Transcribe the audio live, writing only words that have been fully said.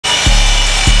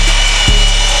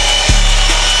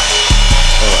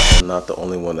not the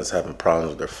only one that's having problems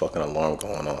with their fucking alarm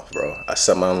going off, bro. I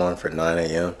set my alarm for 9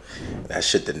 a.m. That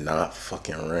shit did not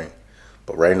fucking ring.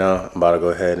 But right now, I'm about to go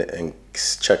ahead and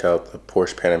check out the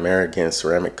Porsche Panamera getting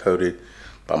ceramic coated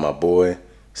by my boy.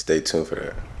 Stay tuned for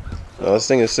that. Oh, this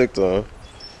thing is sick though.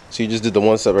 So you just did the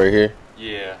one step right here?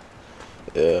 Yeah.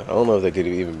 Yeah, I don't know if they could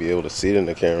even be able to see it in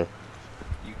the camera.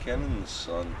 You can in the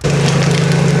sun.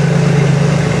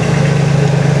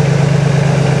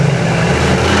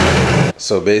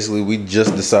 So basically, we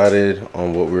just decided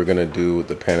on what we were gonna do with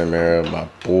the Panamera. My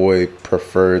boy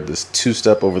preferred this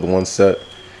two-step over the one step.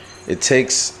 It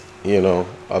takes, you know,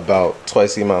 about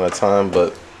twice the amount of time,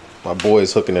 but my boy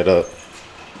is hooking it up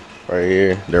right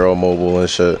here. They're all mobile and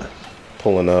shit,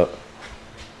 pulling up.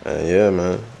 And yeah,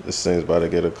 man, this thing's about to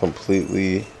get a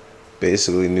completely,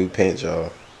 basically new paint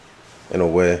job in a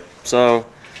way. So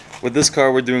with this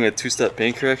car, we're doing a two-step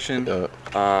paint correction. Yeah.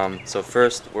 So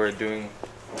first, we're using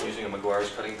a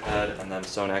Meguiar's cutting pad and then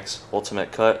Sonex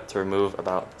Ultimate Cut to remove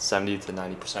about 70 to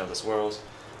 90% of the swirls.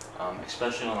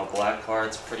 Especially on a black car,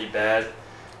 it's pretty bad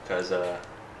because you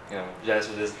know,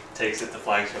 Jasper just takes it to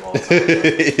flagship all the time.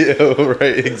 Yeah,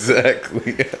 right,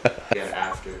 exactly. Again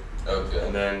after. Okay.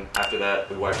 And then after that,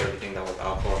 we wipe everything down with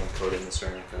alcohol and coat it in the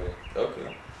ceramic coating.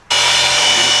 Okay.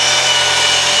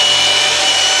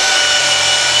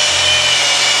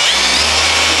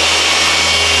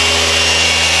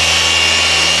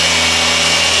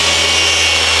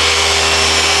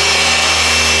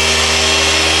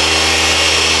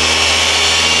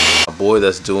 Boy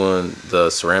that's doing the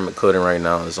ceramic coating right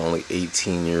now is only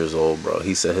 18 years old, bro.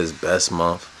 He said his best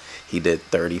month he did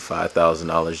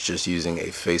 $35,000 just using a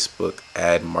Facebook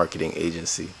ad marketing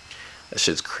agency. That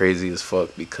shit's crazy as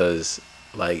fuck because,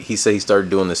 like, he said he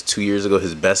started doing this 2 years ago.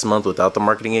 His best month without the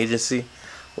marketing agency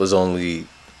was only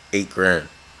 8 grand.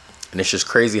 And it's just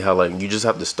crazy how, like, you just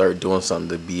have to start doing something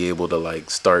to be able to, like,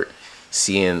 start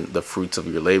seeing the fruits of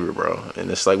your labor, bro.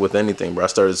 And it's like with anything, bro. I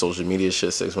started social media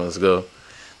shit 6 months ago.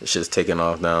 This shit's taking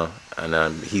off now,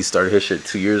 and he started his shit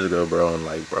 2 years ago, bro. And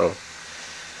like, bro,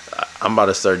 I'm about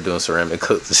to start doing ceramic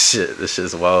coats and shit. This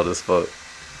shit's wild as fuck.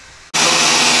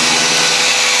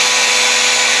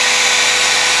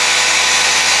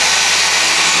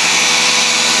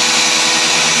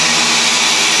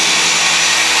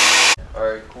 All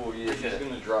right, cool. Yeah, he's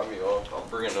gonna drop me off. I'll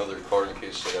bring another car in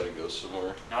case I gotta go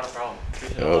somewhere. Not a problem.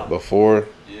 Before.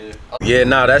 Yeah. Yeah,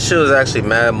 nah, that shit was actually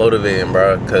mad motivating,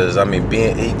 bro. Cause I mean,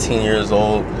 being 18 years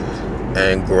old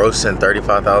and grossing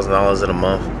 $35,000 in a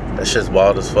month, that shit's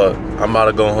wild as fuck. I'm about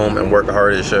to go home and work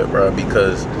hard as shit, bro,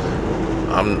 because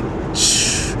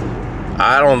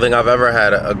I don't think I've ever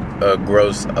had a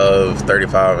gross of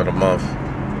 35 in a month.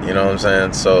 You know what I'm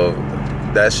saying? So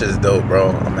that shit's dope,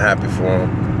 bro. I'm happy for him.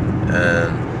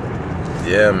 And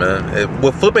yeah, man,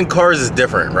 with flipping cars is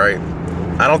different, right?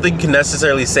 I don't think you can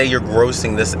necessarily say you're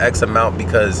grossing this X amount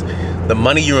because the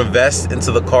money you invest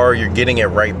into the car, you're getting it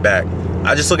right back.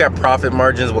 I just look at profit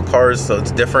margins with cars, so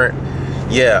it's different.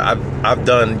 Yeah, I've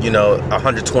done, you know,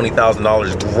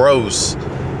 $120,000 gross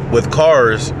with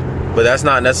cars, but that's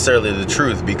not necessarily the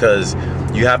truth because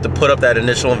you have to put up that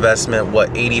initial investment,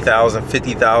 what, $80,000,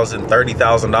 $50,000,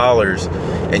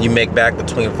 $30,000, and you make back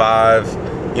between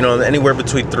anywhere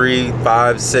between $3,000,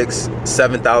 $5,000,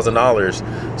 $6,000,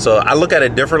 $7,000. So I look at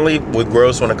it differently with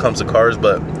gross when it comes to cars,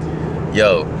 but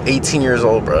yo, 18 years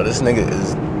old, bro. This nigga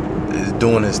is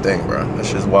doing his thing, bro. That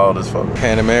shit's wild as fuck.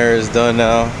 Panamera is done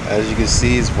now. As you can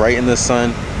see, it's right in the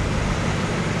sun.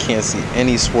 Can't see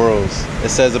any swirls. It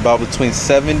says about between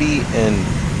 70 and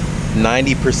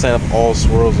 90% of all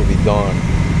swirls will be gone.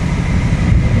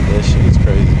 This shit is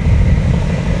crazy.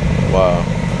 Wow.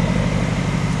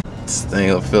 This thing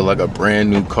will feel like a brand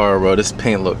new car, bro. This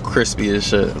paint look crispy as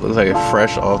shit. It looks like it's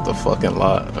fresh off the fucking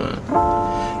lot, man.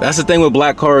 That's the thing with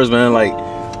black cars, man. Like,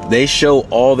 they show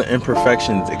all the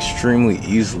imperfections extremely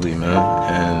easily, man.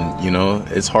 And, you know,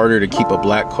 it's harder to keep a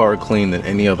black car clean than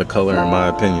any other color, in my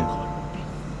opinion.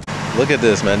 Look at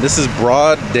this, man. This is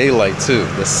broad daylight, too.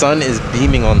 The sun is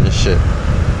beaming on this shit.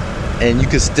 And you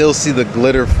can still see the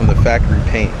glitter from the factory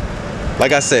paint.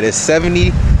 Like I said, it's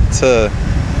 70 to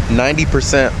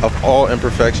 90% of all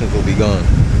imperfections will be gone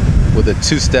with a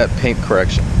two-step paint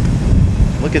correction.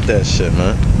 Look at that shit,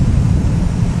 man.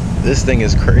 This thing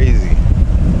is crazy.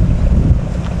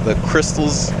 The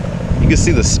crystals, you can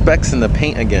see the specks in the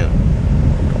paint again.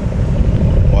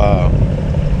 Wow.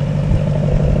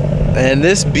 And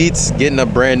this beats getting a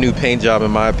brand new paint job,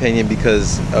 in my opinion,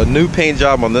 because a new paint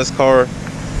job on this car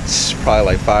is probably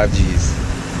like 5 G's.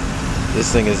 This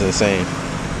thing is insane.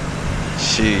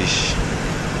 Sheesh.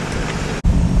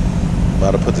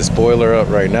 About to put the spoiler up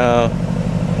right now.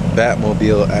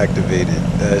 Batmobile activated.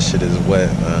 That shit is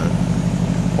wet, man.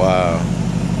 Wow.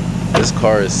 This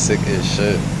car is sick as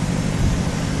shit.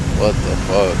 What the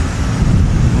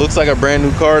fuck? Looks like a brand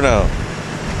new car now.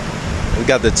 We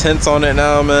got the tints on it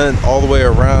now, man, all the way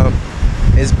around.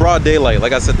 It's broad daylight.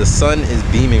 Like I said, the sun is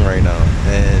beaming right now,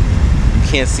 and you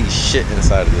can't see shit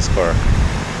inside of this car.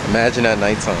 Imagine at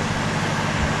nighttime.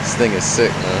 This thing is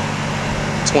sick,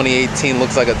 man. 2018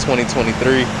 looks like a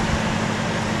 2023.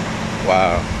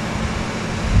 Wow.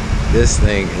 This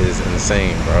thing is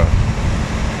insane, bro.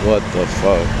 What the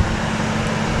fuck?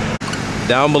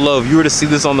 Down below, if you were to see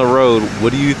this on the road,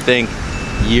 what do you think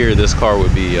year this car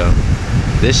would be, yo?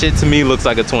 This shit to me looks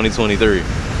like a 2023,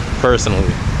 personally.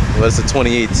 Well, it's a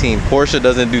 2018. Porsche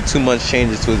doesn't do too much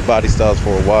changes to its body styles for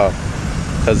a while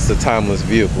because it's a timeless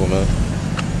vehicle, man.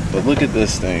 But look at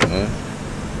this thing, man.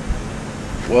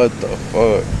 What the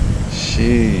fuck?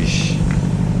 Sheesh.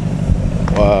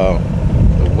 Wow.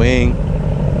 The wing.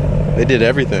 They did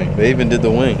everything. They even did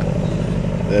the wing.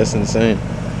 That's insane.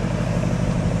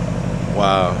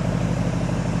 Wow.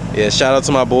 Yeah, shout out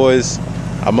to my boys.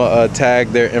 I'm gonna tag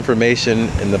their information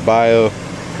in the bio.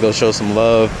 Go show some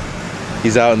love.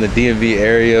 He's out in the DMV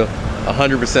area,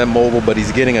 100% mobile, but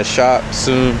he's getting a shop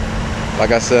soon.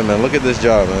 Like I said, man, look at this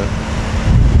job,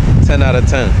 man. 10 out of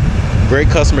 10. Great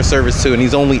customer service too, and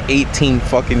he's only 18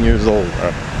 fucking years old, bro.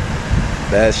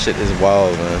 That shit is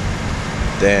wild,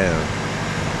 man.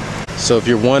 Damn. So if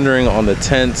you're wondering, on the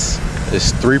tents,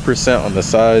 it's 3% on the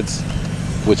sides,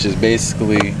 which is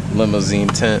basically limousine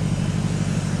tint.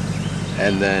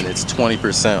 And then it's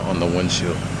 20% on the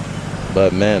windshield.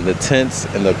 But man, the tints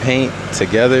and the paint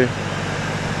together,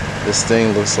 this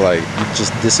thing looks like you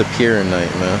just disappear at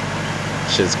night, man.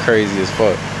 Shit's crazy as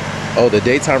fuck. Oh, the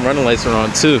daytime running lights are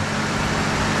on too.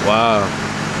 Wow.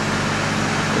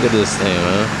 Look at this thing,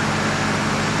 man.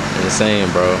 Insane,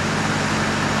 bro.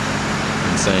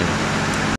 Insane.